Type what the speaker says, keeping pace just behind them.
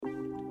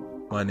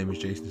My name is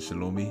Jason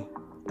Salomi,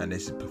 and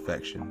this is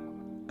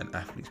Perfection, an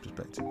athlete's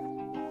perspective.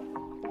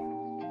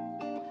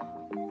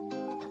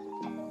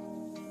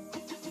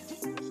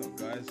 What's up,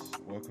 guys?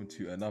 Welcome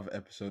to another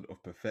episode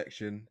of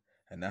Perfection,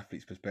 an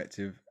athlete's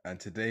perspective.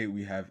 And today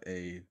we have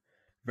a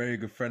very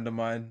good friend of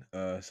mine,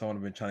 someone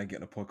I've been trying to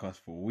get on the podcast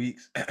for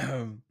weeks,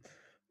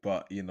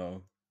 but you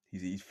know,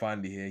 he's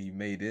finally here. He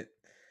made it.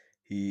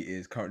 He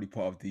is currently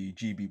part of the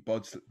GB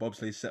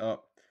bobsleigh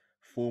setup,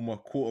 former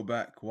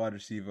quarterback, wide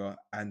receiver,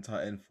 and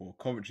tight end for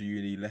Coventry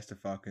Uni, Leicester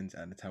Falcons,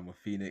 and the Tamworth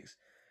Phoenix,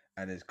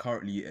 and is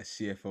currently a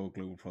CFO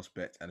global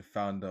prospect and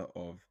founder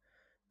of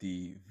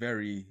the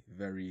very,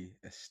 very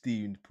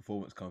esteemed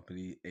performance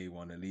company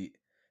A1 Elite,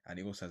 and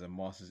he also has a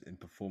master's in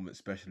performance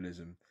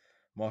specialism.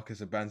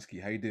 Marcus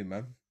Urbanski, how you doing,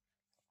 man?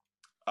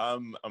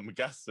 I'm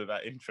aghast at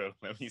that intro.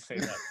 Let me say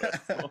that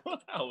first of all.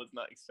 I was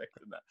not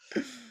expecting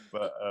that,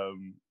 but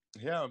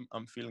yeah,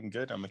 I'm feeling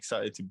good. I'm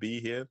excited to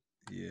be here.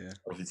 Yeah.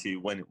 Obviously,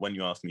 when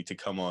you asked me to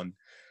come on,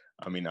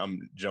 I mean,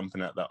 I'm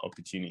jumping at that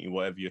opportunity.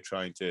 Whatever you're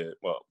trying to,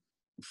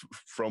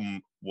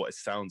 from what it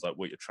sounds like,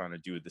 what you're trying to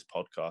do with this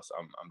podcast,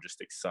 I'm just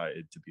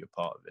excited to be a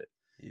part of it.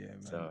 Yeah,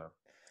 man. So,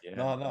 yeah.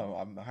 No,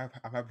 I'm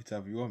happy to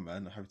have you on,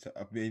 man.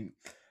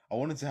 I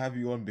wanted to have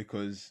you on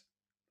because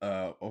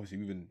obviously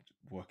we've been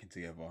working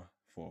together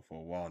for a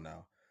while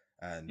now,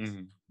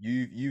 and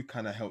you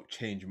kind of helped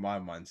change my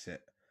mindset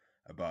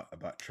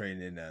about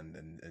training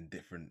and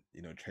different,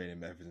 you know, training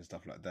methods and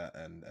stuff like that,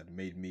 and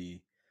made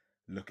me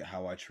look at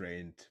how I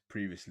trained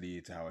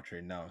previously to how I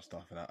train now and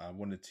stuff. And I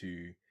wanted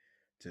to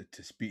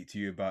speak to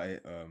you about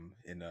it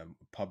in a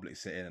public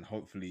setting, and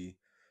hopefully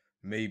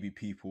maybe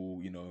people,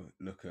 you know,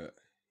 look at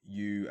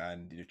you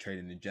and, you know,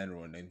 training in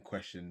general and then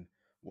question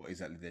what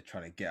exactly they're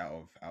trying to get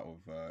out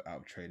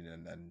of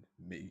training, and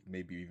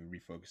maybe even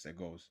refocus their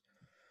goals.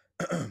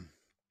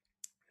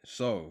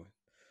 so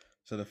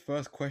the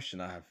first question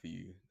I have for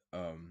you,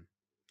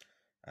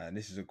 and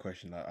this is a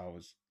question that I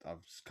was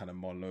kind of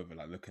mulling over,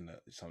 like looking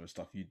at some of the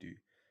stuff you do,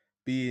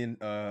 being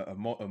a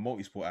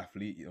multi-sport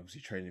athlete,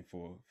 obviously training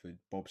for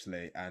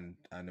bobsleigh and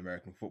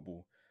American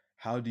football.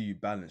 How do you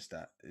balance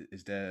that?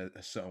 Is there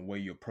a certain way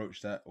you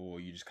approach that, or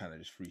are you just kind of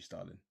just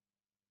freestyling?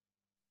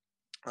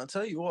 I'll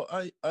tell you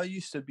what, I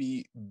used to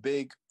be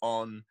big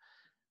on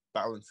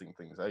balancing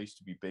things. I used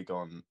to be big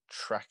on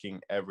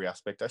tracking every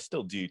aspect. I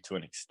still do to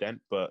an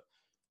extent, but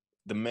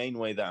the main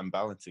way that I'm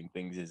balancing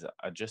things is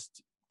I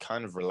just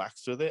kind of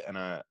relax with it, and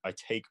I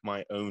take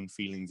my own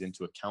feelings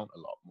into account a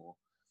lot more.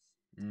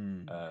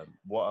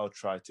 What I'll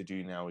try to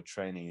do now with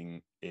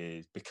training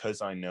is,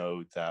 because I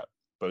know that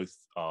both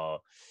are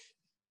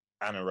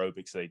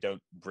anaerobic, so they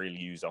don't really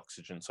use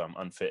oxygen, so I'm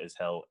unfit as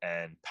hell,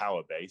 and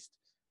power based.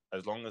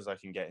 As long as I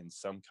can get in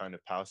some kind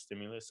of power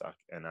stimulus,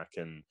 and I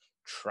can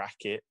track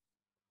it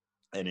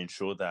and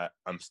ensure that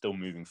I'm still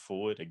moving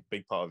forward. A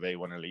big part of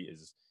A1 Elite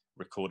is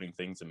recording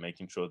things and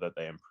making sure that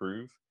they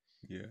improve.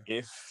 Yeah.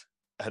 If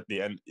at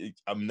the end,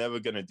 I'm never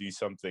going to do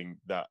something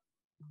that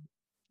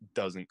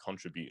doesn't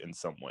contribute in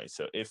some way.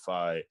 So if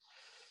I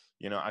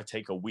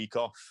take a week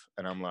off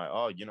and I'm like,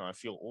 oh, I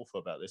feel awful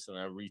about this, and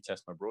I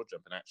retest my broad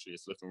jump and actually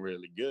it's looking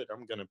really good,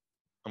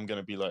 I'm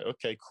gonna be like,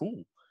 okay,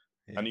 cool.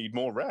 Yeah. I need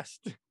more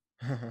rest.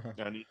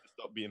 I need to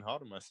stop being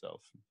hard on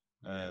myself.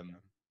 And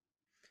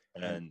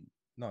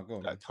no, go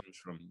on, that comes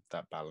from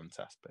that balance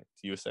aspect.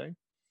 You were saying?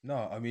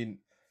 No, I mean,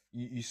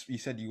 you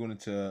said you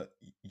wanted to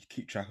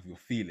keep track of your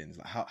feelings.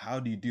 Like, how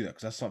do you do that?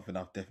 Because that's something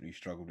I've definitely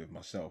struggled with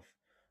myself.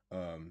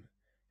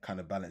 Kind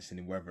of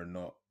balancing whether or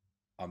not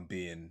I'm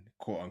being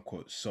quote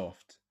unquote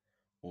soft,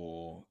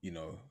 or, you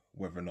know,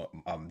 whether or not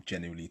I'm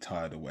genuinely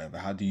tired or whatever.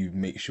 How do you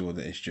make sure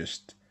that it's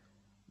just,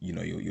 you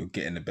know, you're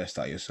getting the best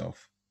out of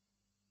yourself?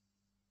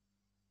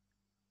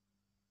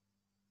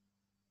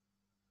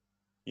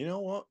 You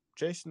know what,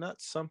 Jason,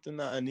 that's something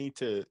that I need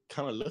to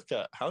kind of look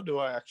at. How do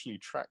I actually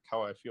track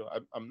how I feel?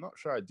 I'm not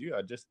sure I do.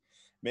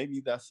 Maybe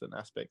that's an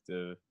aspect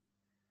of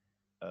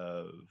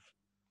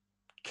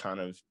kind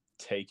of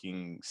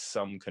taking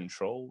some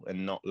control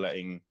and not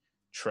letting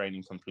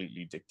training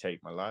completely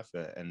dictate my life.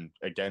 And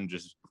again,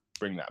 just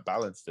bring that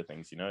balance to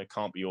things. It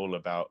can't be all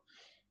about,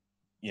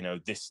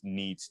 this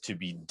needs to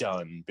be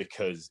done,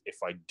 because if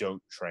I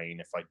don't train,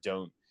 if I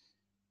don't,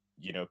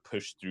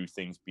 push through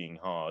things being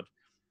hard,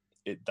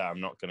 that I'm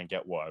not going to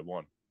get what I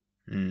want.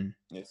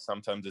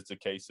 Sometimes it's a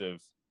case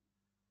of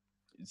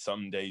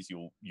some days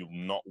you'll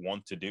not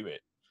want to do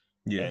it.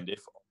 Yeah. And if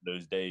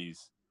those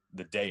days,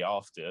 the day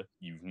after,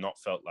 you've not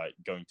felt like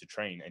going to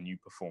train and you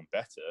perform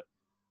better,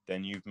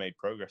 then you've made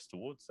progress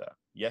towards that.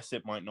 Yes,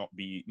 it might not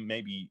be,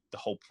 maybe the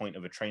whole point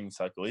of a training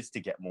cycle is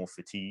to get more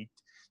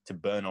fatigued, to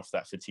burn off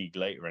that fatigue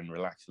later and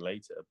relax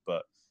later.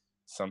 But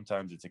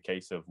sometimes it's a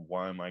case of,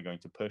 why am I going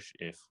to push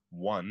if,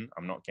 one,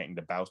 I'm not getting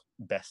the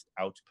best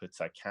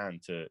outputs I can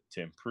to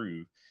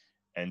improve,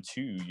 and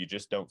two, you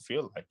just don't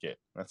feel like it.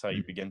 That's how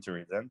you begin to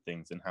resent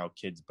things, and how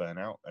kids burn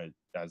out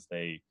as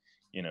they,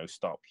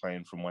 start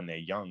playing from when they're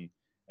young,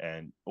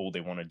 and all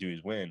they want to do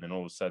is win. And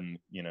all of a sudden,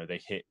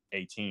 they hit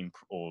 18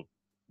 or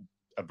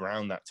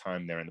around that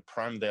time, they're in the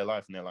prime of their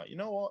life, and they're like, you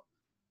know what?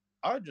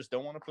 I just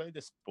don't want to play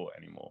this sport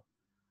anymore.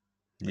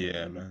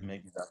 Yeah, man.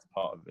 maybe that's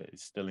part of it.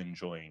 Is still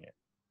enjoying it.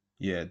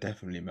 Yeah,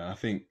 definitely, man. I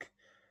think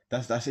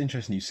that's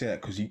interesting you say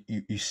that because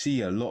you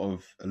see a lot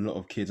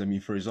of kids. I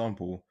mean, for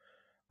example,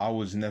 I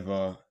was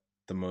never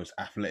the most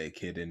athletic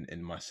kid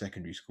in my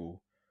secondary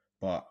school,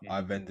 but Mhm.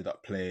 I've ended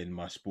up playing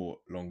my sport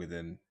longer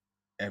than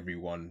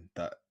everyone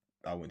that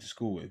I went to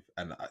school with,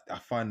 and I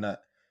find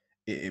that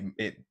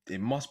it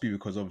must be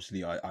because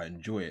obviously I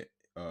enjoy it,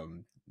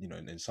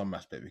 in some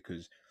aspect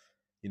because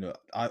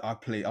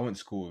I went to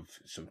school with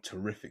some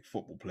terrific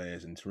football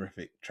players and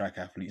terrific track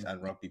athletes and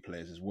Mhm. rugby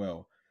players as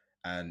well.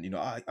 And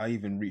I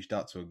even reached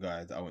out to a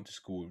guy that I went to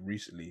school with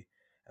recently,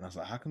 and I was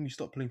like, "How come you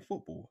stop playing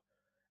football?"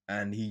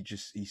 And he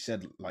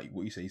said like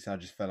what you said. He said I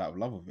just fell out of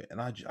love with it, and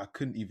I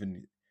couldn't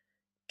even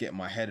get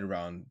my head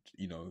around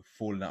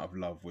falling out of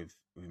love with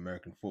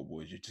American football.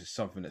 It's just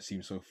something that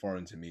seems so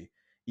foreign to me,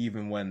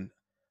 even when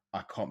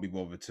I can't be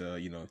bothered to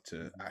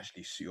Mhm.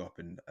 actually suit up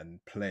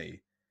and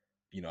play.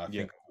 I Yeah.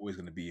 think I'm always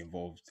going to be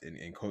involved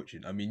in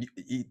coaching. I mean,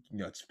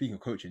 speaking of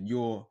coaching,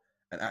 you're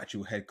an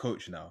actual head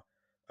coach now.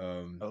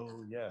 Um,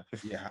 Oh yeah.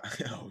 yeah.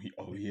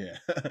 Oh yeah.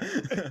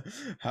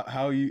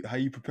 how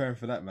you preparing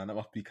for that, man? That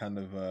must be kind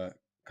of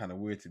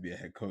weird to be a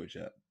head coach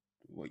at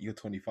what you're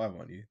 25,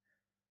 aren't you?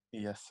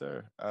 Yes,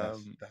 sir.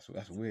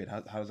 That's weird.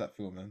 How does that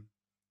feel, man?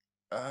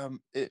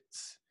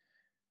 It's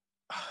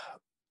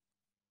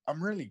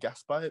I'm really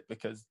gassed by it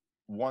because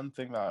one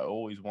thing that I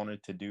always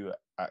wanted to do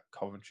at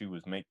Coventry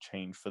was make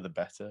change for the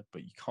better,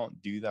 but you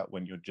can't do that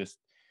when you're just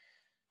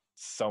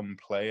some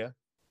player.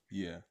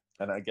 Yeah.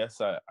 And I guess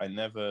I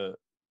never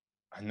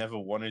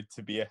wanted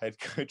to be a head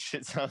coach.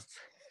 It sounds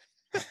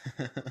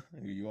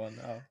Who you are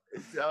now?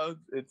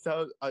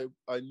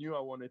 I knew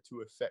I wanted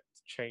to affect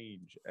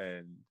change,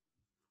 and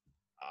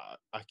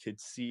I could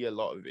see a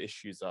lot of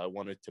issues that I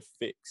wanted to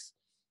fix.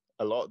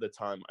 A lot of the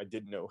time I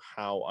didn't know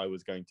how I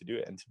was going to do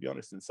it, and to be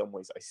honest, in some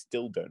ways I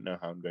still don't know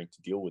how I'm going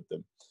to deal with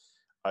them.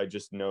 I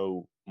just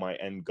know my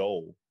end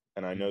goal,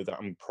 and I know Mm, that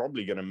I'm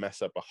probably going to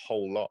mess up a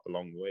whole lot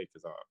along the way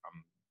because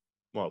I'm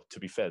well, to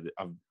be fair,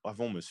 I've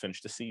almost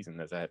finished the season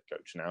as a head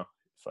coach now.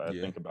 If I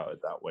yeah. think about it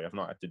that way, I've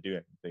not had to do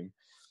anything.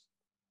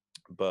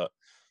 But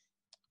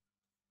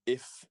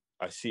if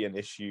I see an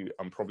issue,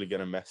 I'm probably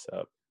going to mess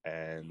up,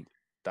 and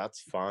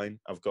that's fine.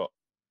 I've got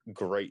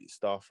great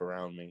staff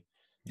around me.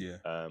 Yeah.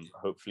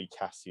 Hopefully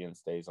Cassian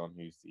stays on,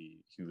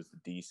 who was the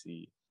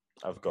DC.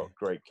 I've Okay. got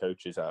great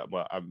coaches.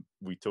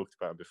 We talked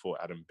about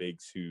before, Adam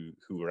Biggs, who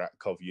were at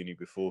Cov Uni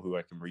before, who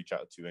I can reach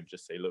out to and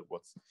just say, look,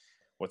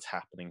 what's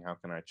happening? How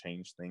can I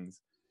change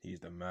things?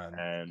 He's the man.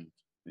 And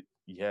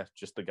yeah,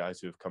 just the guys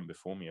who have come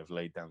before me have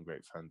laid down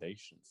great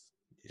foundations.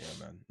 Yeah,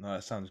 man. No,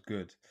 that sounds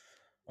good.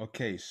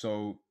 Okay,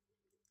 so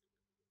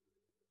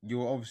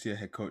you're obviously a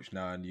head coach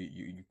now, and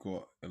you've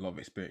got a lot of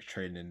experience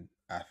training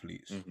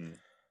athletes. Mm-hmm.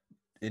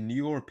 In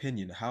your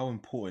opinion, how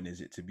important is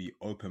it to be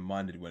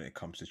open-minded when it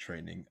comes to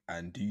training?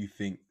 And do you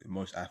think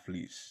most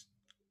athletes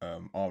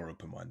are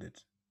open-minded?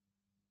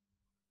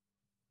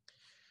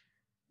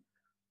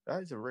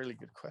 That is a really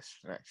good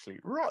question, actually.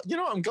 Right, you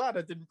know, I'm glad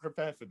I didn't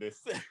prepare for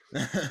this.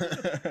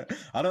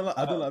 I don't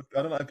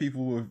like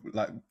people with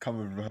like come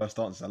with rehearsed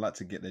answers. I like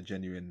to get their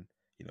genuine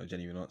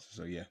answers.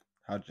 So yeah,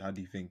 how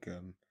do you think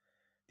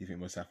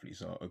most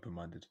athletes are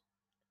open-minded?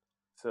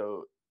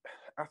 So,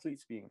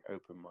 athletes being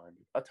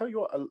open-minded. I tell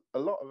you what, a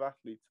lot of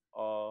athletes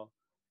are.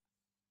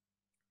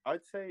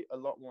 I'd say a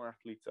lot more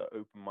athletes are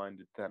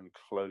open-minded than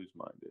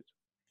closed-minded.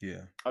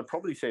 Yeah. I'd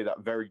probably say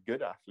that very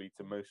good athletes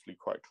are mostly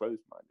quite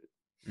closed-minded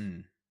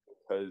Mm,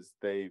 because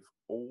they've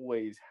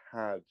always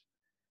had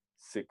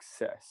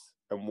success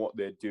and what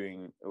they're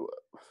doing.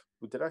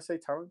 Did I say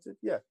talented?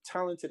 Yeah,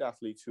 talented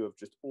athletes who have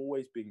just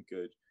always been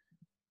good.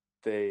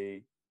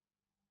 They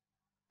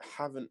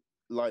haven't,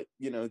 like,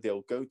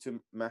 they'll go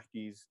to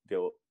Mackey's,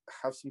 they'll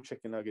have some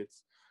chicken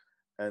nuggets,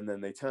 and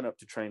then they turn up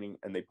to training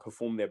and they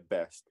perform their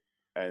best.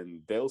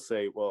 And they'll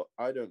say, well,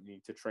 I don't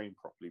need to train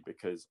properly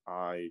because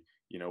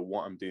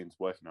what I'm doing is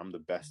working. I'm the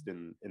best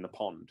in the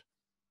pond.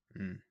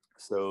 mm,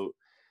 So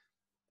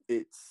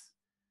it's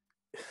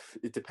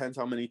it depends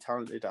how many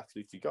talented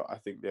athletes you got. I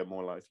think they're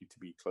more likely to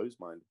be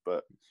closed-minded.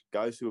 But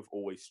guys who have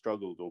always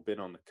struggled or been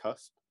on the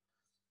cusp,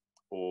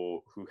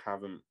 or who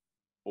haven't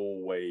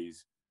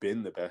always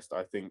been the best,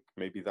 I think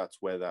maybe that's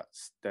where that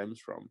stems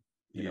from.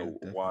 yeah,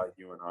 Why definitely.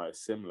 you and I are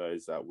similar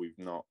is that we've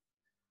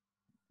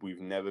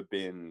never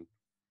been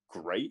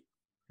great.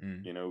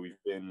 Mm. We've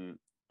been.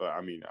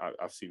 I mean,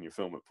 I've seen your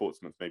film at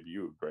Portsmouth. Maybe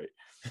you were great.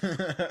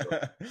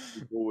 But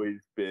we've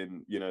always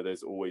been.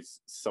 There's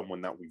always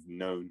someone that we've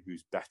known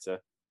who's better,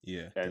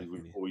 Yeah, and we've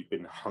definitely. always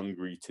been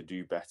hungry to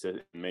do better.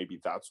 And maybe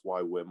that's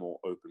why we're more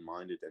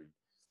open-minded and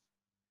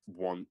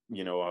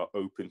are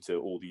open to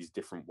all these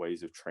different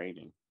ways of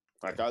training.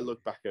 Like, I Definitely.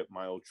 look back at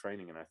my old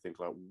training and I think,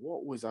 like,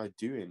 what was I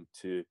doing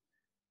to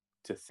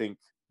think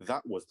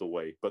that was the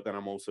way? But then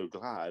I'm also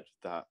glad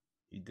that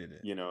You did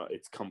it.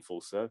 it's come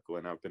full circle,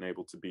 and I've been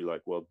able to be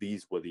like, well,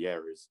 these were the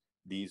errors.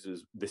 This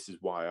is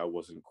why I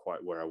wasn't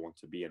quite where I want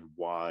to be, and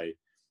why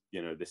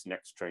this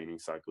next training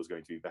cycle is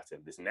going to be better,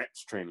 and this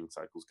next training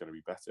cycle is going to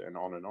be better, and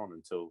on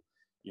until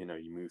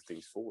you move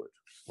things forward.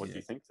 What do Yeah.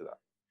 you think to that?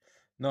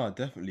 No,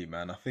 definitely,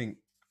 man. I think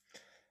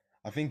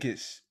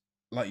it's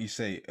like you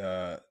say,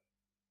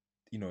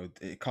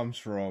 it comes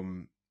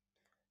from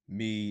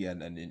me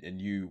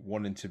and you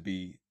wanting to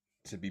be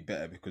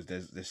better because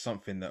there's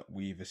something that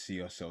we either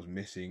see ourselves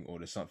missing or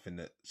there's something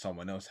that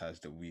someone else has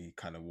that we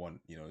kind of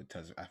want, in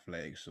terms of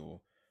athletics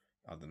or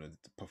I don't know,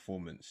 the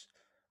performance.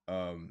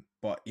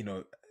 But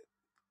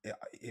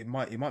it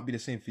might be the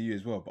same for you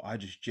as well, but I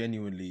just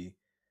genuinely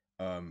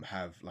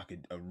have like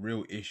a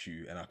real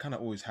issue, and I kind of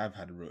always have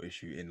had a real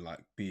issue in like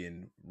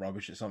being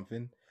rubbish at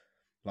something.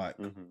 Like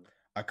Mm-hmm.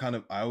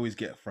 I always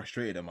get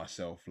frustrated at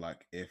myself.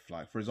 Like if,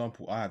 like, for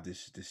example, I have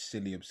this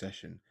silly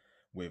obsession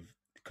with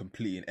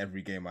completing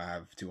every game I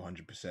have to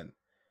 100%. And,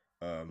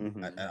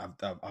 Mm-hmm. and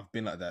I've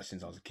been like that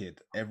since I was a kid.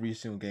 Every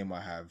single game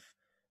I have,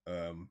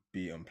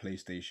 be it on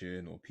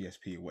PlayStation or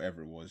PSP or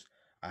whatever it was,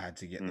 I had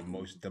to get the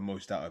Mm-hmm.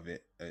 most out of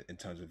it, in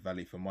terms of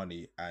value for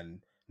money,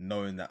 and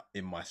knowing that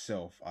in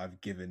myself I've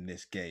given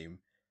this game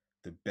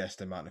the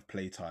best amount of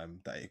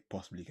playtime that it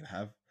possibly can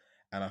have.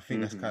 And I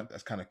think Mm-hmm.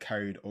 that's kind of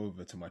carried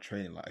over to my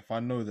training. Like if I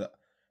know that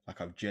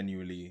like I've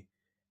genuinely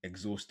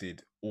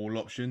exhausted all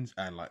options,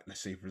 and like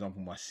let's say for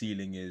example my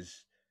ceiling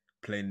is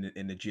playing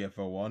in the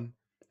GFL 1,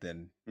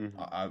 then Mm-hmm.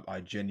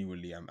 I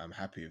genuinely am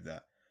happy with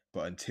that.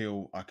 But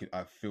until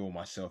I feel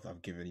myself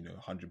I've given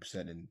 100%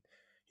 in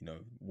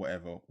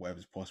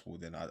whatever's possible,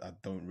 then I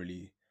don't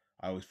really.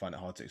 I always find it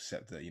hard to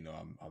accept that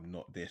I'm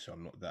not this or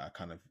I'm not that. I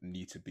kind of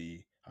need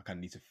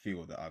to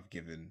feel that I've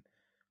given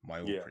my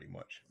all Yeah. pretty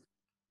much.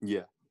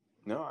 Yeah.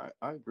 No,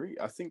 I agree.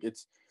 I think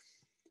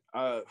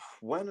uh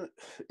when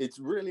it's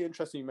really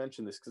interesting you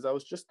mentioned this because I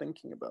was just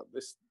thinking about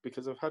this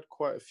because I've had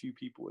quite a few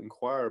people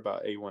inquire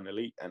about A1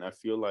 Elite and I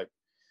feel like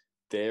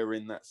they're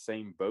in that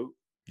same boat.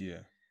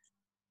 Yeah,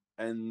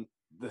 And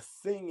the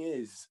thing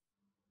is,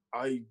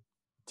 I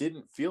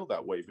didn't feel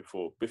that way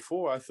before.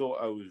 Before I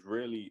thought I was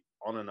really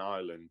on an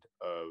island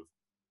of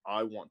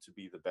I want to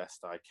be the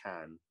best I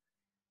can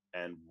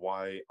and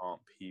why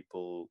aren't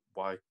people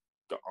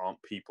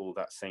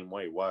that same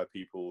way? Why are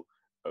people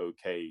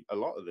okay a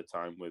lot of the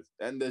time with,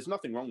 and there's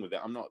nothing wrong with it,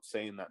 I'm not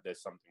saying that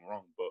there's something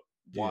wrong, but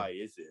yeah, why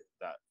is it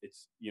that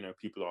it's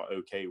people are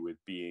okay with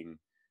being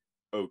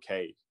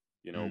okay?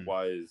 mm,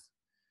 Why is,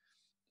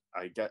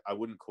 I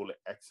wouldn't call it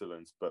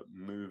excellence, but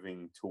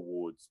moving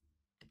towards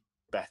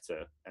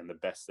better and the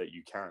best that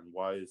you can,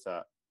 why is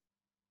that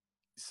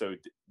so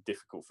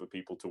difficult for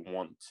people to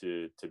want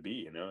to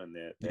be, and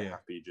they're yeah,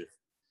 happy just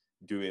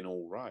doing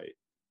all right?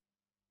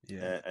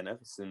 yeah. And ever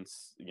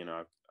since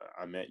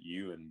I met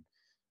you and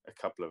a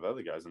couple of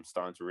other guys, I'm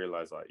starting to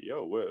realize like,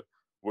 yo,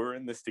 we're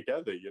in this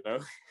together.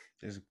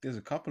 There's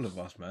a couple of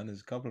us, man.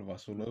 There's a couple of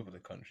us all over the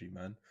country,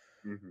 man.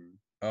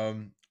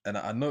 Mm-hmm. And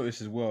I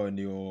noticed as well in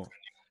your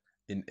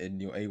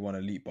A1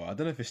 Elite bar. I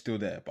don't know if it's still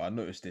there, but I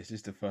noticed this. This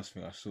is the first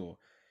thing I saw.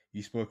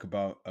 You spoke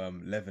about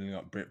leveling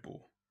up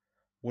Britball.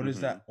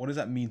 Mm-hmm. What does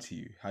that mean to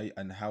you?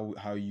 How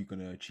are you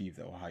gonna achieve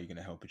that, or how are you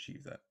gonna help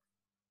achieve that?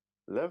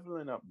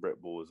 Leveling up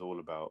Britball is all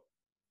about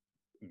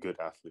good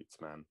athletes,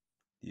 man.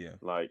 Yeah,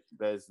 Like,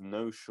 there's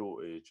no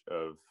shortage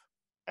of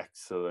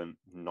excellent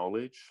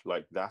knowledge.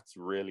 Like, that's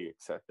really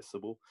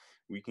accessible.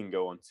 We can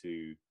go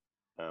onto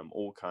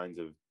all kinds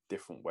of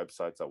different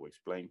websites that will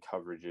explain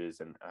coverages.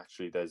 And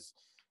actually,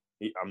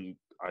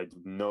 I have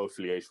no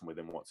affiliation with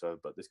him whatsoever,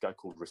 but this guy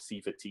called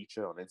Receiver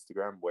Teacher on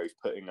Instagram, where he's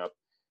putting up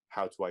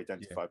how to yeah,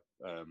 identify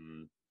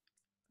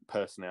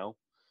personnel.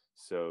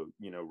 So,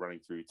 running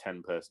through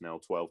 10 personnel,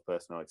 12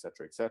 personnel,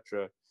 etc.,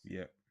 etc.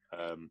 yeah,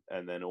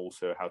 And then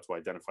also how to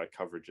identify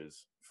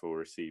coverages for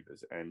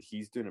receivers. And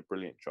he's doing a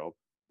brilliant job.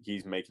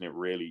 He's making it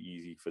really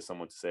easy for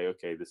someone to say,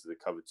 okay, this is a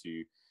cover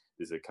 2,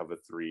 this is a cover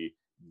 3,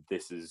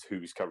 this is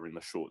who's covering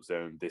the short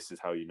zone, this is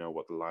how you know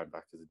what the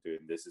linebackers are doing,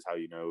 this is how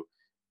you know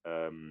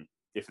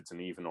if it's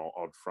an even or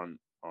odd front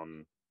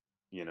on,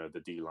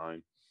 the D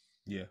line.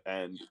 yeah.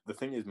 And the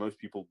thing is,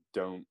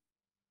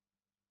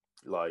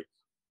 like,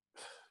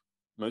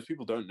 most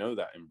people don't know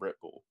that in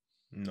Britball.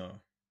 No,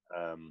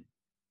 Um,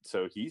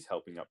 so he's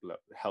helping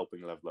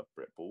level up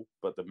Britball.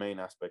 But the main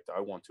aspect I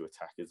want to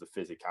attack is the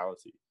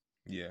physicality,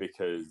 yeah.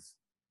 because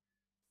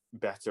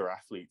better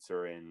athletes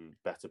are in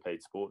better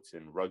paid sports,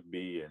 in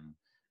rugby and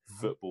Mhm.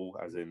 football,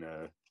 as in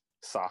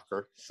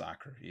soccer,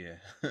 Soccer, yeah,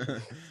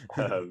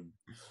 um,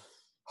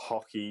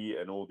 hockey,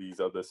 and all these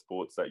other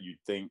sports that you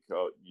think,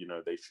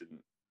 they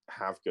shouldn't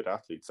have good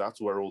athletes. That's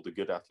where all the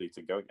good athletes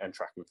are going, and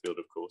track and field,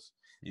 of course.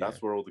 yeah.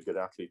 That's where all the good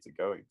athletes are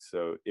going.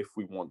 So if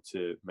we want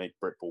to make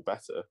Britball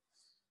better,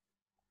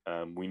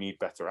 we need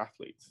better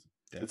athletes.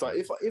 It's like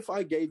Definitely. if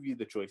I gave you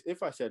the choice,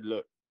 if I said,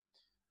 look,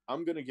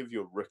 I'm going to give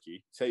you a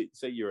rookie. Say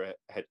you're a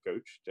head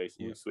coach,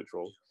 Jason. Yeah, We switch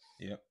roles.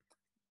 yeah,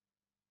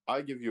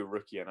 I give you a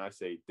rookie, and I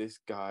say this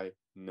guy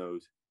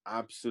knows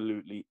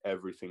absolutely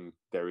everything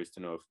there is to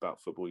know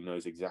about football. He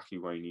knows exactly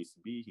where he needs to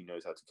be. He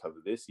knows how to cover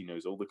this. He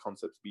knows all the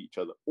concepts beat each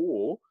other.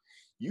 Or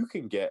you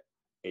can get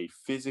a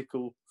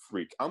physical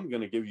freak. I'm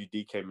going to give you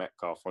DK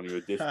Metcalf on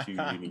your Div 2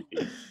 Uni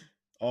team.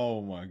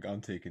 Oh my god,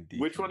 I'm taking DK.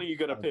 Which one are you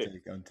gonna pick?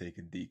 I'm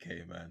taking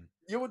DK, man.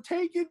 You're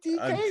taking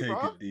I'm DK,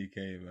 bro. taking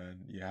DK,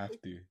 man. You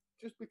have to.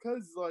 Just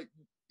because, like,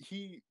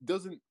 he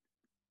doesn't.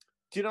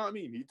 Do you know what I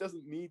mean? He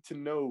doesn't need to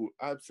know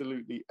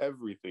absolutely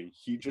everything.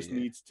 He just Yeah.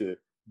 needs to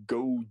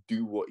go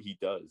do what he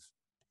does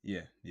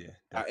Yeah,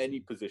 at any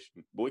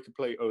position. Boy could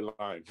play O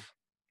line.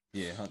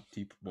 Yeah,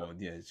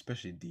 yeah,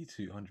 especially in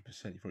D2,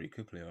 100%. You probably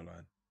could play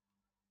online.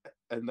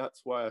 And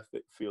that's why I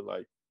feel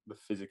like the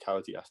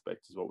physicality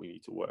aspect is what we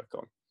need to work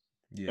on.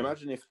 Yeah.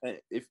 Imagine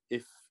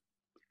if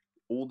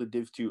all the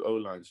Div 2 O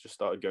lines just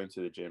started going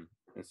to the gym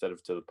instead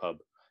of to the pub,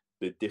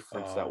 the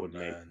difference that would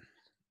make.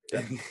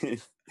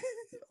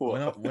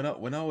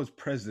 When I was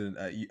president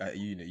at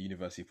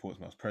University of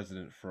Portsmouth, I was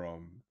president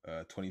from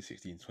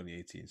 2016 to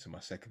 2018, so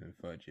my second and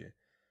third year,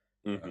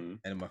 Mm-hmm.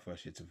 and my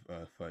first year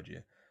to third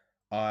year,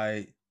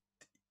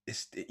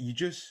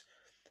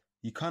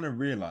 you kind of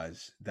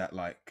realize that,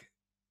 like,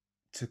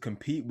 to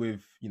compete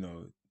with, you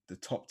know, the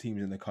top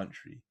teams in the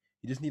country,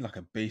 you just need like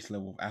a base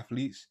level of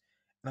athletes.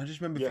 And I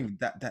just remember thinking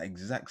that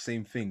exact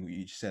same thing what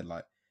you just said.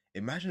 Like,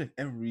 imagine if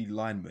every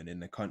lineman in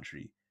the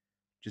country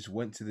just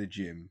went to the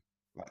gym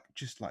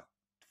just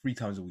 3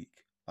 times a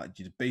week, like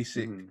the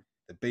basic,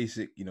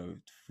 you know,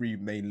 3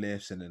 main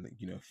lifts and then,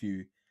 you know, a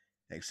few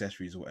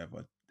accessories or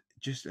whatever.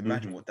 Just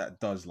imagine what that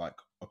does, like,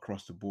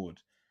 across the board.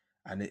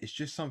 And it's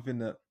just something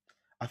that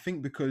I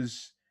think,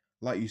 because,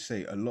 like you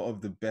say, a lot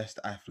of the best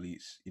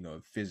athletes, you know,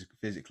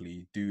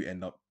 physically do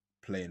end up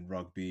playing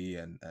rugby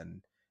and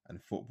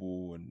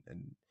football,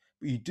 and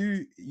you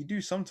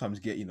do sometimes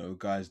get, you know,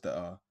 guys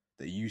that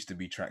used to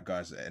be track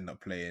guys that end up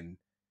playing,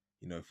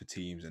 you know, for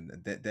teams, and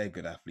they're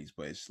good athletes.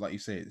 But it's like you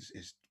say,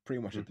 it's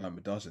pretty much a dime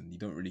a dozen. You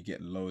don't really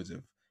get loads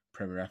of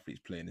Premier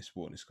athletes playing this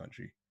sport in this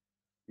country.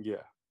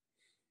 Yeah,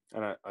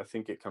 and I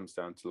think it comes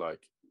down to,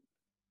 like,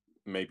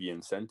 maybe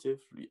incentive,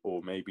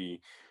 or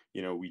maybe,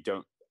 you know,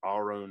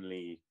 our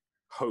only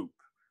hope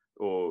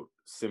or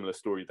similar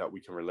story that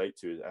we can relate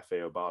to is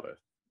Efe Obada.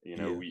 You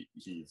know,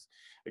 he's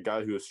a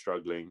guy who was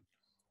struggling,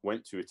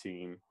 went to a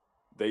team,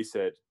 they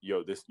said,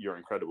 yo, you're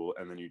incredible,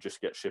 and then you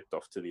just get shipped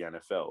off to the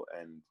NFL.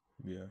 And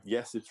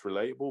yes, it's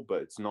relatable,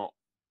 but it's not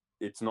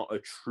a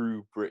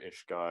true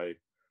British guy.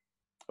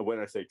 When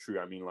I say true,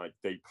 I mean, like,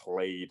 they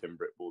played in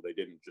Britball. They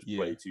didn't just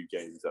play 2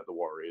 games at the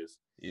Warriors.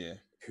 Yeah.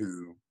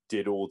 Who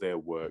did all their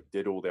work,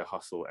 did all their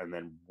hustle, and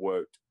then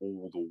worked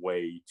all the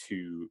way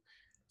to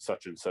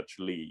such and such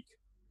league.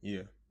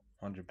 Yeah,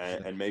 100%.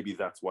 And maybe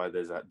that's why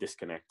there's that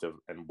disconnect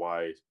and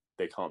why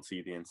they can't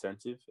see the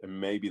incentive. And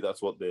maybe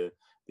that's what the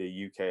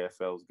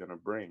UKFL is going to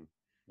bring.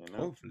 You know?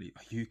 Hopefully,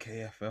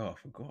 UKFL. I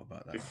forgot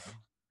about that.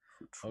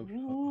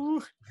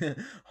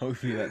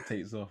 Hopefully that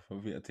takes off.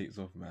 Hopefully that takes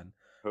off, man.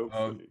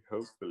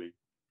 Hopefully.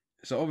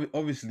 So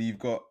obviously you've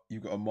got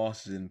a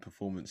master's in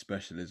performance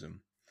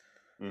specialism.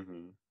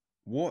 Mm-hmm.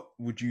 What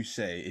would you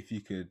say, if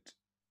you could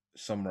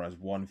summarize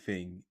one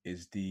thing,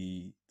 is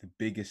the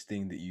biggest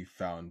thing that you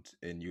found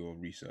in your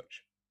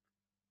research?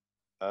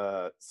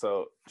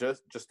 So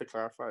just to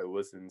clarify, it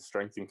was in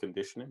strength and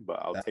conditioning, but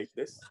I'll take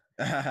this.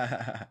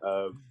 But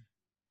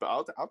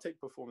I'll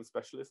take performance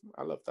specialism.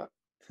 I love that.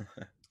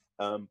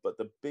 But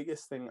the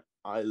biggest thing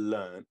I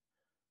learned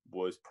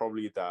was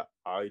probably that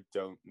I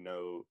don't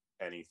know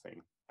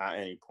anything at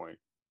any point,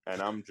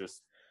 and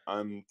this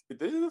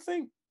is the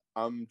thing.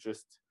 I'm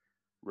just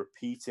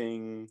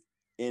repeating,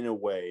 in a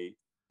way,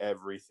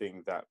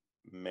 everything that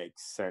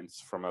makes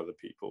sense from other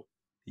people.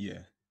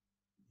 Yeah.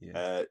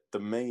 The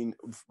main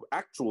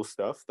actual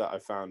stuff that I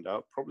found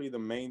out, probably the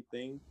main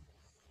thing,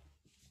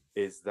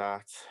 is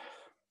that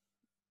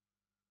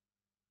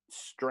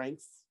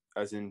strength,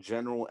 as in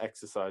general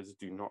exercises,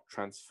 do not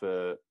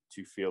transfer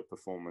to field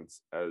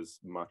performance as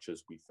much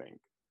as we think.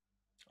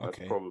 That's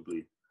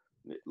probably,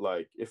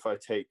 like, if I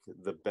take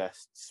the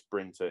best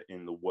sprinter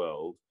in the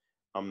world,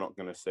 I'm not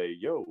going to say,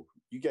 yo,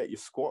 you get your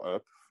squat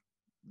up,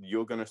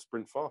 you're going to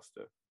sprint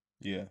faster.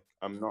 Yeah.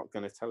 I'm not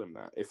going to tell him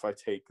that. If I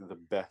take the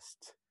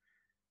best,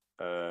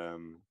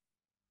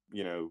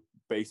 you know,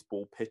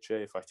 baseball pitcher,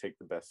 if I take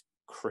the best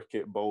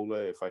cricket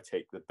bowler, if I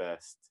take the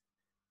best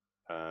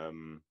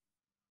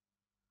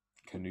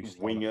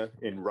winger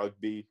in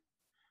rugby,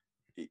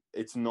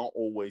 it's not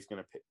always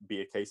going to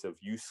be a case of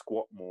you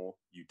squat more,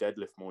 you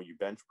deadlift more, you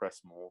bench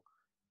press more.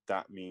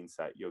 That means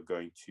that you're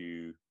going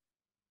to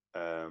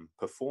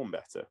perform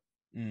better.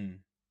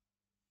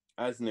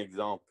 As an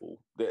example,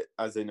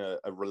 as in a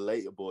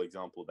relatable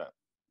example that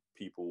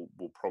people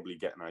will probably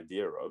get an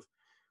idea of,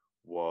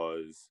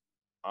 was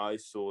I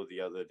saw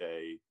the other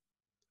day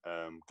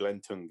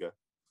Glenn Tunga,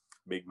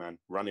 big man,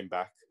 running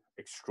back,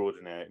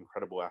 extraordinaire,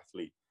 incredible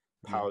athlete,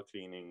 power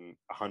cleaning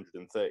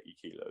 130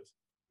 kilos.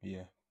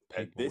 Yeah.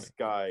 And this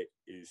guy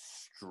is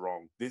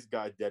strong. This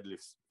guy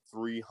deadlifts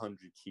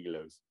 300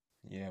 kilos.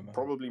 Yeah, man.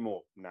 Probably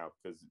more now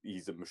because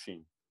he's a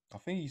machine. I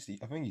think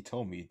he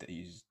told me that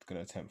he's gonna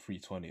attempt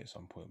 320 at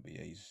some point, but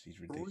yeah, he's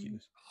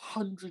ridiculous.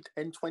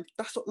 320.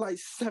 That's like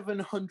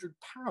 700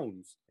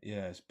 pounds.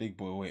 Yeah, it's big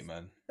boy weight,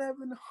 man.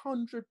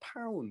 700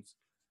 pounds.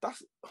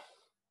 That's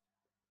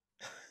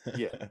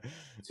yeah.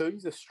 So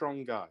he's a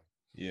strong guy.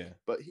 Yeah.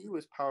 But he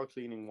was power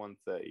cleaning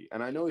 130.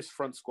 And I know his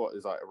front squat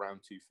is like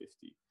around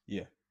 250.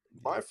 Yeah.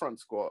 My front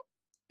squat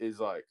is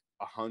like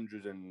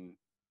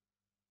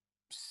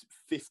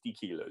 150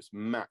 kilos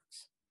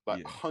max, like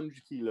Yeah.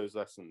 100 kilos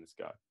less than this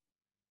guy.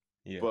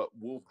 Yeah. But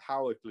will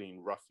power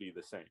clean roughly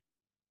the same.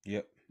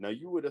 Yep. Now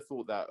you would have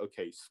thought that,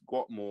 okay,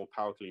 squat more,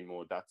 power clean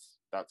more, that's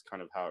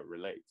kind of how it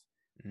relates.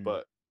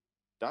 But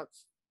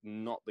that's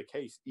not the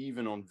case,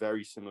 even on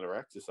very similar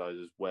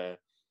exercises where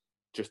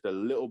just a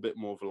little bit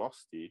more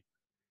velocity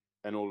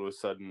and all of a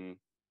sudden,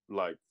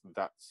 like,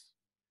 that's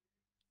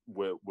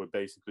we're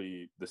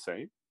basically the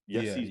same.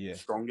 Yes, he's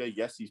stronger.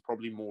 Yes, he's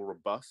probably more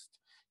robust.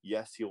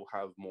 Yes, he'll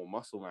have more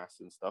muscle mass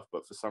and stuff.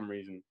 But for some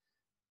reason,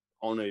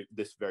 on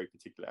this very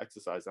particular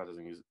exercise,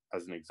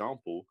 as an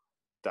example,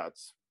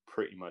 that's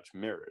pretty much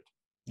mirrored.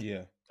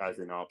 Yeah. As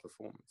in our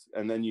performance.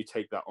 And then you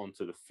take that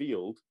onto the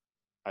field.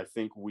 I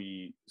think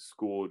we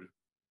scored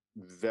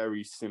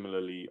very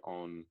similarly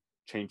on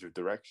change of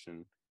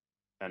direction.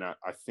 And I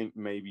think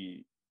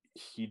maybe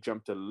he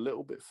jumped a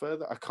little bit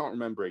further. I can't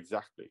remember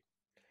exactly.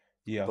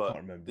 Yeah, but I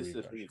can't remember this is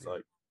either, the thing. It's actually.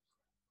 like,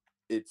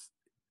 it's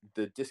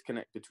the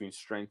disconnect between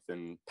strength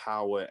and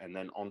power and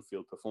then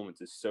on-field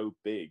performance is so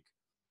big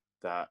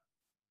that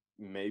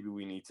maybe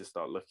we need to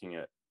start looking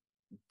at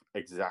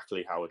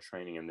exactly how we're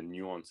training and the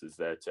nuances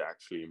there to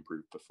actually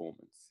improve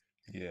performance.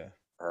 Yeah.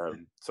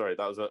 Sorry,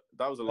 that was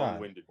a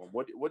long-winded one.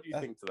 What do you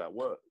think to that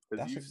work?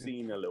 Because you've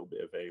seen a little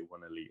bit of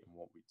A1 Elite and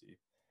what we do.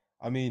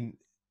 I mean,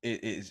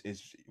 it's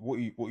what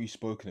you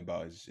spoken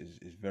about is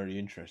very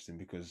interesting,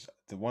 because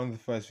one of the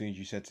first things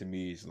you said to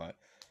me is like,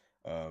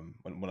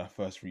 when I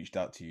first reached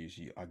out to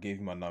you, I gave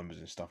you my numbers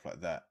and stuff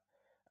like that,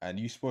 and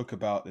you spoke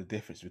about the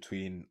difference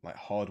between like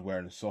hardware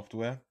and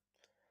software,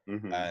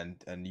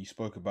 and you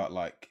spoke about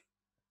like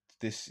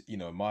this,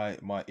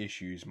 my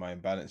issues, my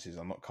imbalances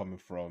are not coming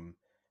from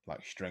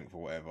like strength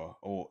or whatever,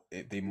 or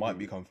they might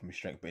be coming from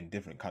strength, but in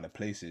different kind of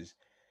places.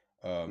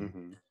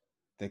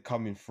 They're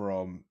coming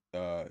from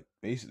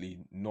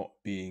basically not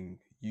being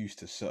used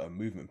to certain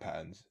movement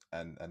patterns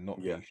and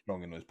not being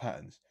strong in those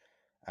patterns.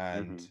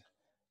 And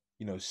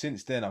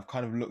since then I've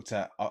kind of looked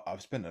at,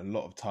 I've spent a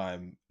lot of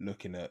time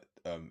looking at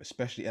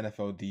especially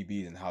NFL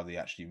DBs and how they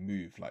actually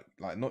move, like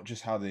not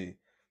just how they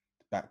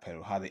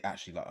backpedal, how they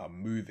actually like are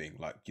moving,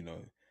 like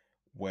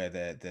where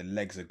their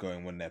legs are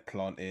going when they're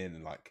planting,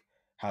 and like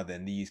how their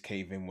knees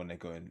cave in when they're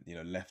going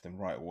left and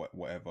right, or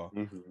whatever.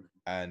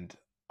 And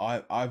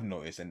I've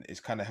noticed, and it's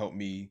kind of helped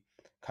me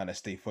kind of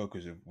stay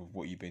focused with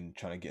what you've been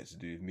trying to get to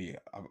do with me.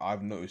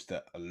 I've noticed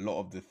that a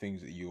lot of the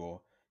things that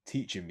you're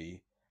teaching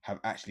me have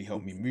actually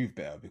helped me move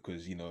better,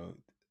 because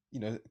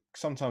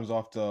sometimes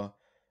after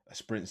a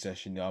sprint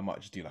session, I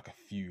might just do like a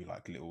few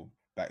like little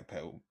back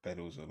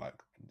pedals or like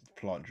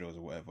plant drills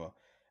or whatever,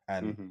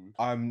 and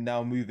I'm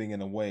now moving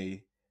in a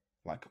way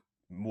like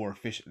more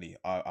efficiently.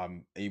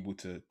 I'm able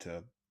to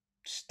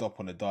stop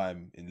on a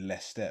dime in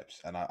less steps,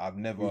 and I've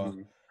never.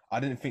 I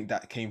didn't think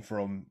that came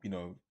from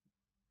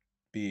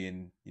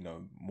being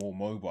more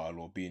mobile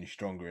or being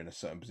stronger in a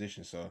certain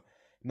position. So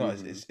no,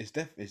 it's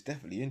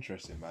definitely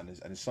interesting, man.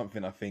 And it's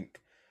something I think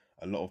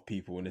a lot of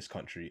people in this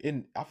country,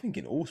 I think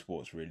in all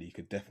sports really,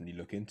 could definitely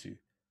look into.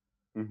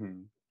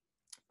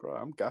 Bro,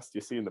 I'm gassed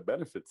you're seeing the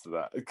benefits of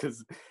that,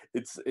 because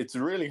it's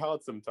really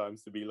hard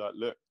sometimes to be like,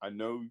 look, I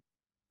know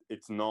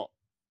it's not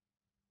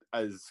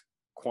as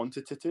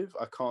quantitative.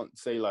 I can't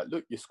say like,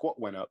 look, your squat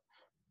went up,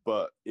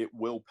 but it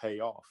will pay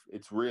off.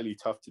 It's really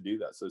tough to do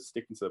that. So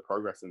sticking to the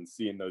progress and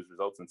seeing those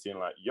results and seeing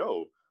like,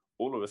 yo,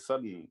 all of a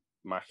sudden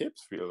my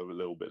hips feel a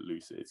little bit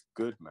looser. It's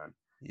good, man.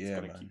 Yeah, it's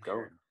gonna man. keep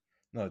going.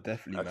 No,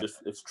 definitely, man.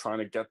 It's trying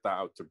to get that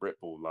out to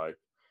Britball. Like,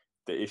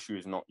 the issue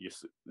is not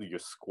your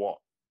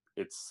squat.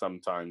 It's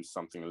sometimes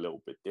something a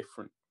little bit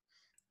different.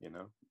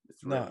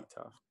 It's really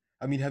tough.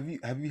 I mean, have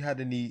you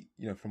had any,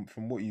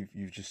 from what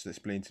you've just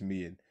explained to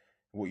me and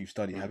what you've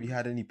studied, have you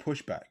had any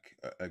pushback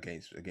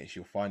against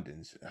your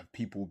findings? Have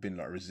people been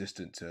like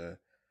resistant to,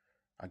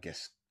 I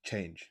guess,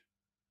 change?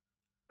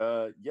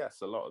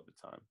 Yes, a lot of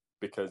the time,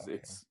 because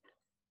it's.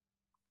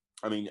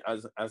 I mean,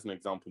 as an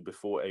example,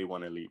 before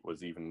A1 Elite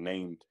was even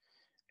named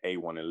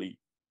A1 Elite,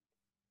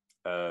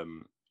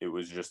 it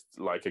was just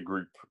like a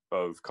group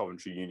of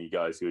Coventry Uni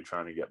guys who were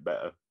trying to get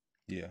better.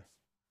 Yeah.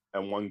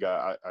 And one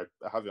guy, I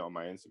have it on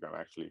my Instagram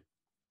actually.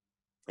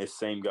 This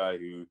same guy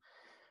who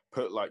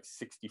put like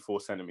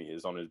 64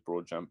 centimeters on his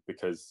broad jump,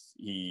 because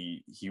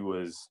he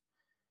was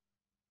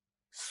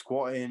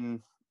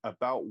squatting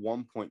about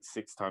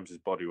 1.6 times his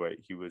body weight.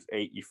 He was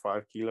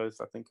 85 kilos,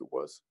 I think it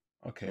was.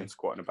 Okay. And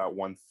squatting about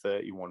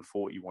 130,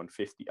 140,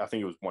 150. I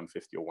think it was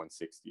 150 or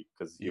 160,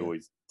 because he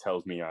always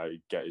tells me I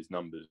get his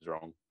numbers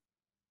wrong.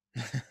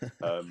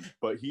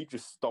 But he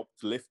just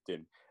stopped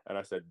lifting, and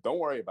I said, don't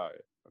worry about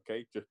it,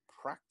 okay? Just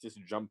practice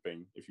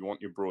jumping if you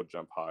want your broad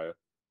jump higher,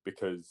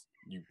 because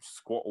you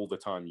squat all the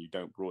time, you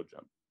don't broad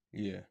jump.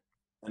 Yeah.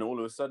 And all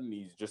of a sudden,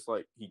 he's just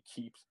like, he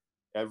keeps,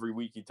 every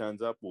week he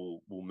turns up,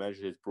 we'll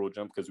measure his broad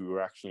jump, because we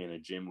were actually in a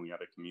gym, we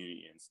had a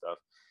community and stuff,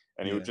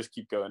 and he would just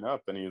keep going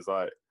up, and he was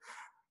like,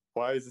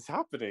 why is this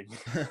happening?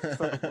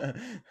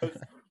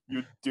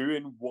 you're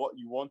doing what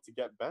you want to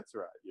get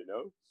better at, you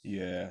know.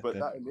 Yeah, But that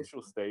definitely.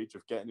 initial stage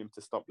of getting him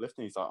to stop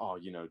lifting, he's like, oh,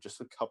 you know, just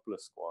a couple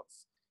of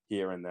squats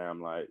here and there.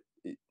 I'm like,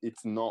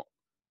 it's not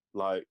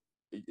like,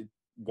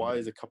 why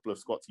is a couple of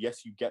squats?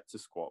 Yes, you get to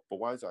squat, but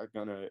why is that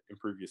going to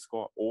improve your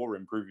squat or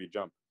improve your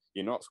jump?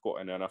 You're not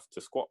squatting enough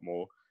to squat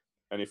more.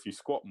 And if you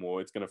squat more,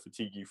 it's going to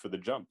fatigue you for the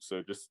jump.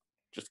 So just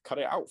cut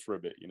it out for a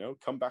bit, you know,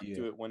 come back Yeah,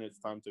 to it when it's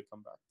time to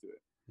come back to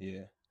it.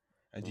 yeah.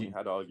 And And we you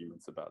had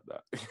arguments about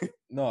that.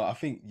 no, I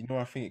think you know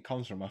where I think it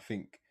comes from. I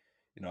think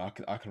you know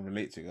I can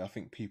relate to it. I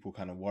think people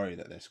kind of worry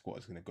that their squat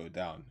is going to go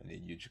down, and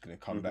then you're just going to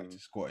come back Mm-hmm. to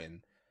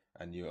squatting,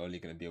 and you're only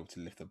going to be able to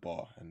lift the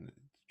bar. And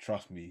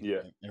trust me,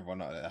 Yeah.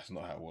 everyone out there, that's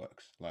not how it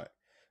works. Like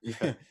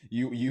Yeah.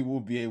 you will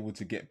be able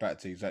to get back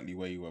to exactly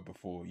where you were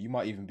before. You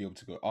might even be able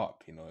to go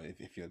up. You know,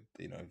 if you're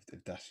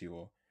if that's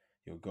your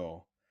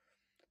goal.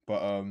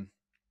 But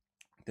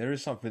there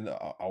is something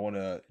that I want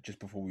to just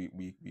before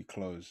we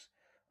close.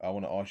 I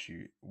want to ask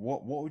you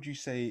what would you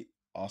say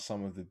are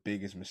some of the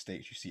biggest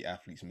mistakes you see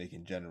athletes make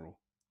in general?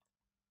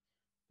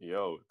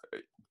 Yo,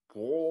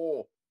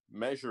 whoa,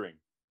 measuring.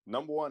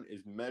 Number one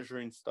is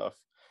measuring stuff.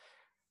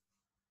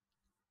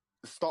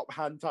 Stop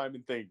hand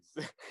timing things.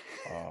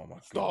 Oh my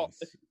Stop.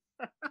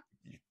 goodness!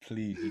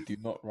 Please, you do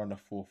not run a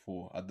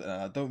 4-4.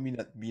 I don't mean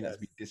that to Yes.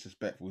 be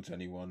disrespectful to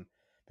anyone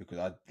because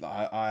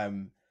I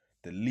am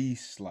the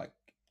least like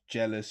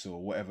jealous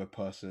or whatever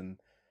person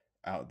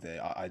out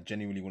there. I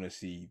genuinely want to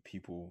see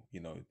people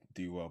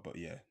do well, but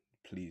yeah,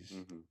 please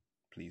Mm-hmm.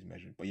 please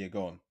measure. But yeah,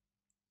 go on.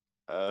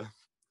 Uh,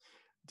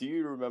 do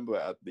you remember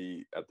at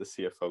the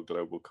CFL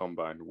Global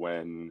Combine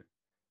when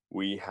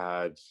we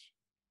had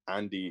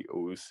Andy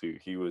Owusu?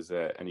 He was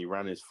there and he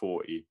ran his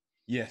 40,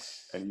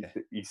 Yes, and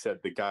yeah, he said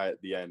the guy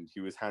at the end, he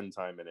was hand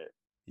timing it.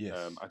 yes,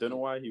 I don't know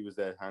why he was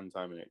there hand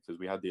timing it because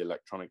we had the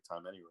electronic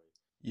time anyway.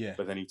 yeah,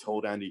 But then he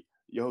told Andy,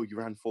 "Yo, you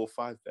ran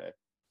 4.5 there,"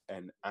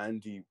 and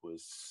Andy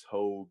was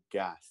so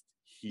gassed.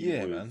 He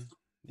yeah, was man.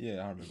 Yeah, I he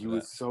remember that.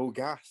 was so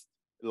gassed.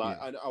 Like,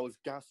 Yeah, and I was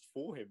gassed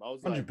for him. I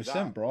was like,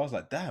 100%, bro. I was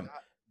like, damn. that,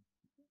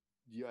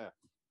 yeah,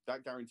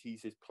 that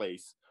guarantees his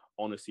place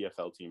on a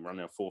CFL team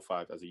running a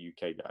 4.5 as a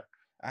UK guy.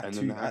 At And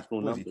then two, the at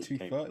actual what was he numbers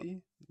came out.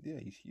 230? Yeah,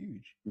 he's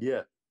huge.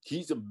 Yeah,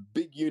 he's a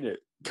big unit.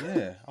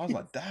 Yeah, I was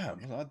like, damn.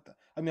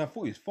 I mean, I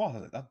thought he was fast. I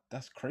was like,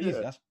 that's crazy.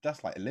 Yeah,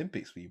 That's like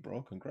Olympics for you,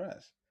 bro.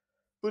 Congrats.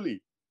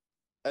 fully.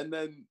 And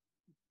then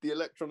the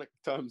electronic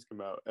times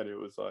come out, and it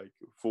was like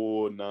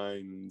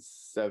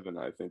 4.97,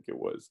 I think it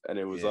was, and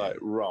it was Yeah. like,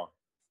 raw.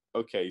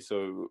 Okay,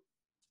 so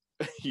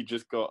he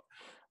just got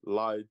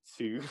lied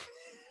to.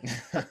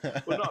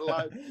 Well, not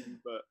lied to,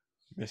 but you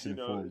know,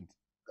 Misinformed.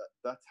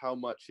 that's how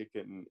much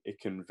it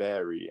can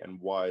vary and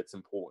why it's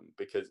important.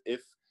 Because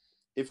if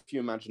you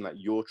imagine that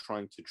you're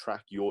trying to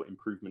track your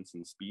improvements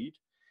in speed,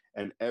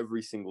 and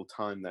every single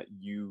time that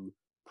you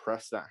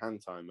press that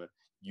hand timer,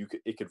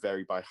 it could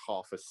vary by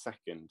half a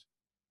second.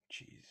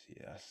 Jeez,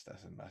 yeah,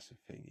 that's a massive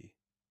thingy.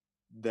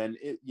 Then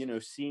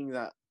seeing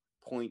that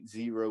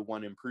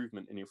 0.01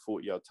 improvement in your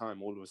 40-yard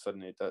time, all of a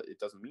sudden it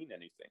doesn't mean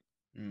anything.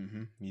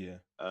 Mm-hmm. Yeah.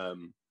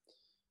 Um,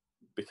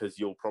 because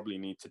you'll probably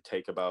need to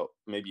take about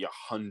maybe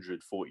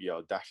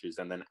 140-yard dashes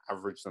and then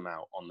average them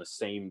out on the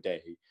same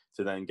day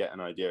to then get an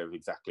idea of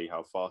exactly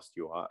how fast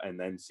you are and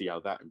then see how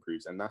that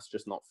improves. And that's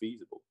just not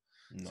feasible.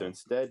 So No.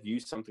 instead,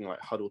 use something like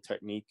Huddle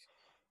Technique,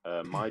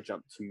 My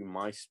Jump 2,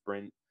 My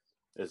Sprint.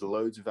 There's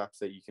loads of apps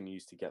that you can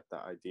use to get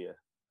that idea.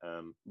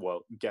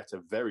 Get a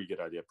very good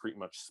idea, pretty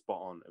much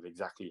spot on of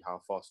exactly how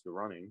fast you're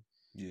running.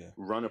 Yeah.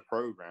 Run a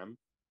program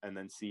and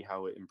then see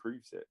how it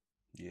improves it.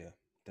 Yeah.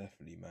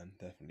 Definitely, man.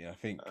 Definitely. I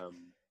think.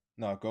 Um,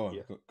 No, go on.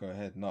 yeah. Go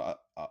ahead. No,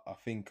 I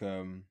think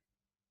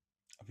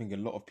a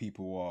lot of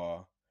people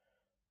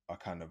are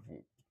kind of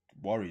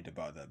worried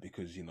about that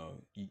because you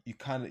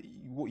kind of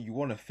what you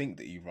want to think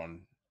that you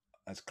run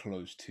as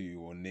close to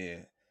or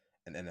near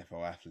an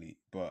NFL athlete,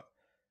 but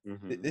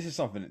Mm-hmm. this is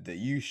something that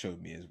you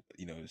showed me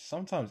is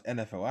sometimes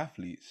NFL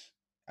athletes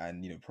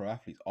and pro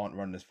athletes aren't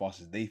running as fast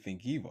as they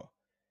think either.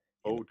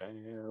 You Oh,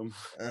 damn.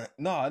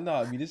 no, no.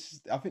 I mean,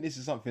 I think this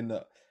is something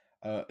that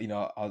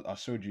I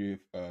showed you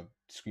a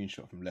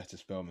screenshot from Lester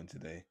Spellman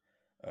today,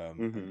 and,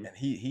 Mm-hmm. and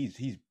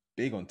he's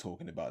big on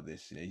talking about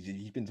this.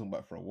 He's been talking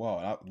about it for a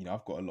while. And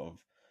I've got a lot of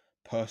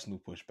personal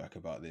pushback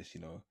about this.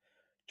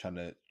 Trying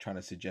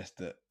to suggest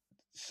that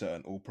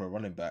certain All Pro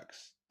running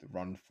backs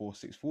run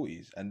 4.6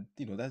 40s, and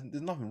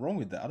there's nothing wrong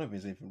with that. I don't think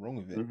there's anything wrong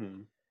with it.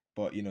 Mm-hmm.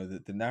 But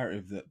the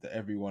narrative that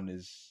everyone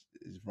is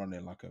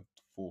running like a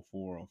 4.4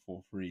 or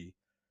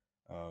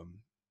 4.3.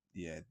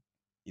 Yeah,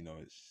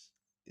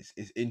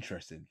 it's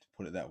interesting to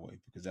put it that way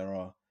because there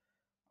are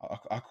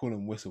I call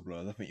them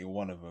whistleblowers. I think you're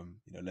one of them.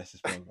 Lester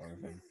Spell's one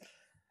of them,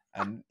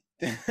 and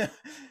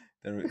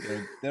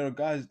there are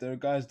guys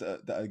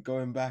that are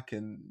going back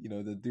and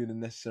they're doing the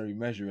necessary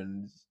measure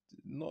and it's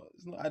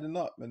not adding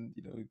up, and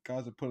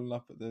guys are pulling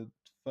up at the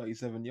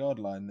 37-yard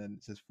line and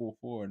it says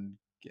 4.4 and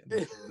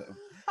getting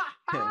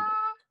getting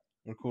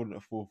recording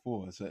at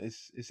 4.4. So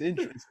it's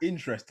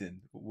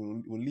interesting. But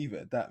we'll leave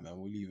it at that, man.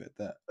 We'll leave it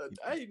at that.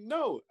 Hey,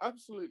 no,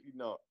 absolutely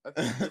not. I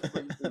think this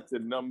brings me to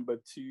number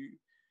two.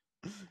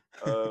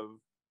 of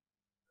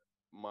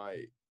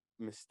my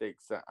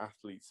mistakes that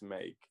athletes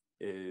make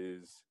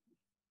is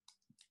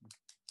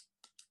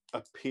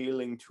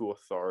appealing to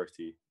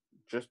authority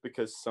just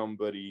because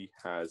somebody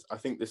has. I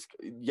think this.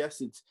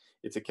 Yes,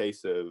 it's a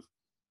case of.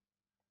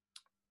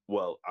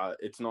 Well,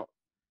 it's not.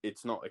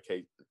 It's not a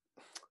case.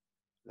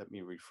 Let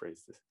me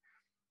rephrase this.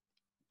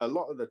 A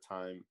lot of the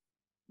time,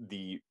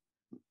 the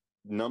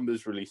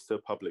numbers released to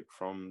the public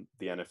from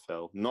the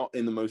NFL, not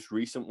in the most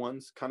recent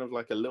ones, kind of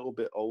like a little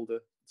bit older,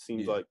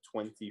 seems Yeah. like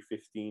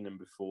 2015 and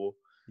before,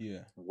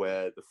 Yeah.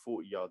 where the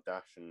 40-yard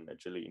dash and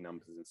agility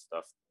numbers and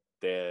stuff,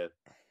 they're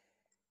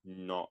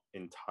not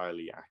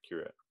entirely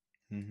accurate.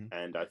 Mm-hmm.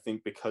 And I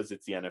think because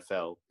it's the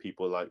NFL,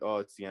 people are like, oh,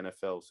 it's the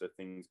NFL, so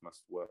things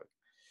must work.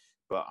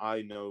 But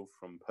I know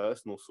from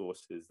personal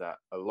sources that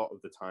a lot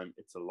of the time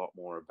it's a lot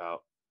more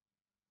about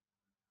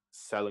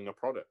selling a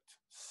product,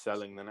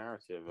 selling the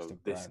narrative It's of the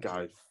this brand,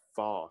 yeah. guy's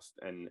fast,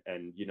 and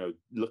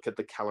look at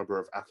the caliber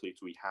of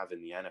athletes we have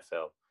in the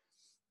NFL.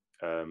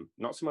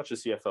 Not so much the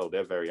CFL;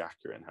 they're very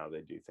accurate in how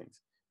they do things.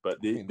 But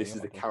I think they this are,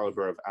 is the definitely.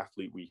 caliber of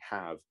athlete we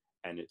have,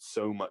 and it's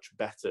so much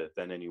better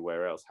than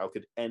anywhere else. How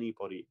could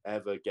anybody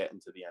ever get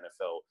into the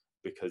NFL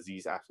because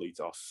these athletes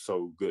are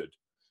so good?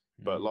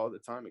 But a Mm-hmm. lot of the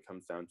time, it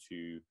comes down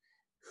to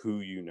who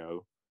you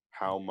know,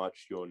 how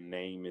much your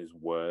name is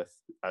worth.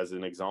 As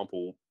an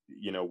example,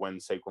 when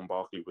Saquon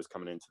Barkley was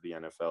coming into the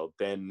NFL,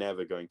 they're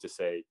never going to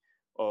say,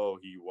 "Oh,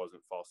 he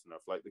wasn't fast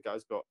enough." Like the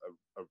guy's got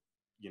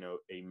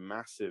a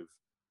massive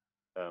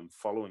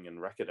following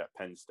and record at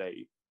Penn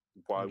State.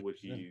 Why would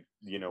 100%.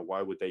 he?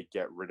 Why would they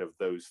get rid of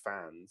those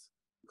fans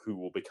who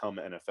will become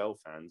NFL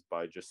fans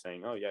by just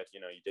saying, "Oh yeah,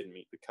 you didn't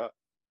meet the cut."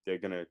 They're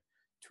gonna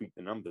tweak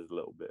the numbers a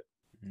little bit.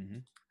 Mm-hmm.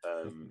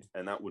 Definitely.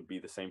 And that would be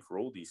the same for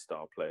all these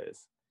star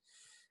players.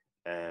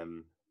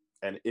 Um,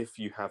 and if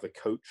you have a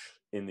coach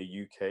in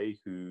the UK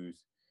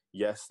who's,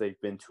 yes, they've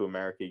been to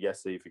America,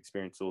 yes, they've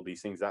experienced all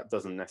these things, that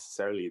doesn't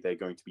necessarily they're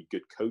going to be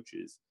good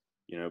coaches,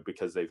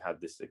 because they've had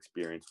this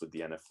experience with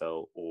the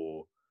NFL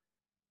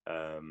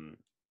um,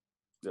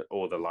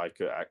 or the like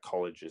at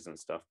colleges and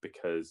stuff.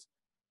 Because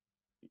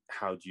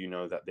how do you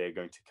know that they're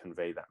going to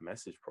convey that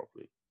message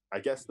properly? I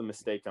guess the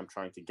mistake I'm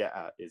trying to get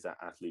at is that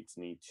athletes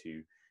need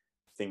to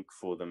think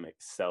for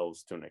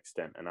themselves to an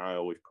extent. And I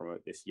always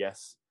promote this.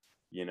 Yes,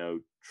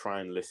 try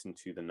and listen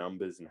to the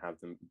numbers and have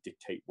them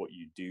dictate what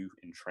you do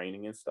in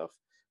training and stuff.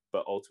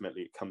 But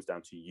ultimately, it comes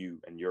down to you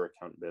and your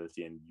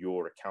accountability, and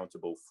you're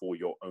accountable for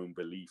your own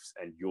beliefs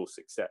and your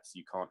success.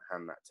 You can't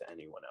hand that to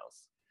anyone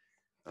else.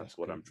 That's That's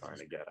what good. I'm trying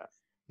to get at.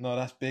 No,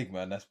 that's big,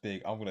 man. That's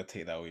big. I'm gonna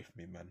take that away from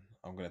me, man.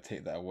 I'm gonna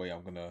take that away.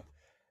 I'm gonna,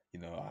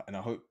 and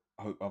I hope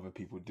other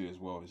people do as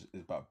well. Is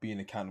about being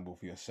accountable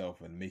for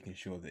yourself and making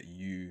sure that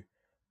you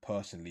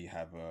personally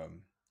have,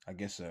 I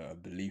guess, a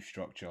belief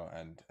structure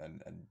and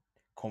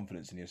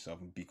confidence in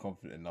yourself, and be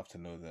confident enough to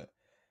know that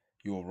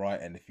you're right.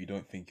 And if you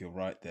don't think you're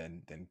right,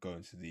 then go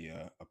into the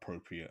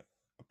appropriate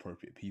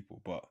people.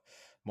 But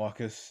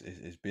Marcus,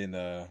 it's been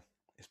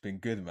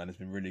good, man. It's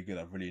been really good.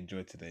 I've really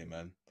enjoyed today,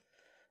 man.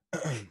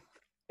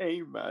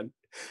 Hey, man.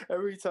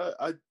 Every time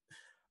I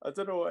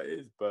don't know what it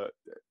is, but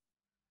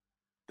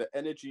the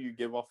energy you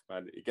give off,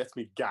 man, it gets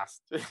me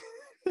gassed.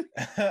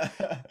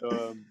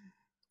 um,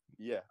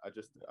 yeah, I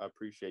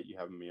appreciate you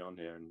having me on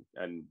here,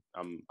 and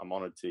I'm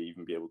honored to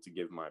even be able to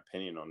give my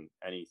opinion on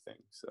anything.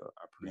 So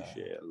I No.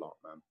 appreciate it a lot,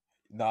 man.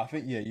 No, I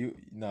think yeah,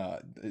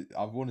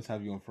 I've wanted to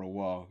have you on for a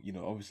while.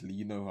 Obviously,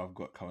 who I've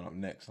got coming up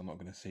next. I'm not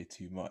gonna say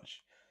too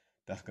much.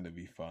 That's gonna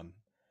be fun.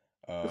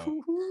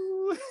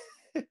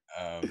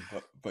 Um,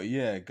 but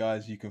yeah,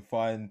 guys, you can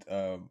find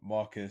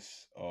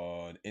Marcus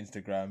on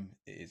Instagram.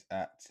 It is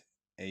at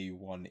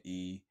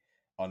A1E_Marcus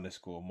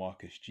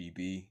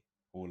GB,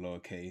 all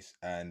lowercase.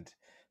 And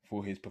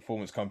for his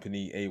performance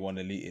company, A1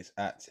 Elite, is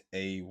at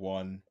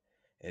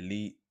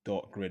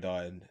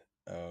A1Elite.gridiron.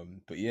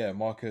 But yeah,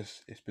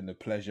 Marcus, it's been a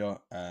pleasure,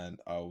 and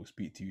I will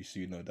speak to you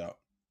soon, no doubt.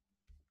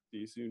 See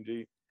you soon,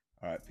 G.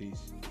 All right,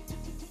 peace.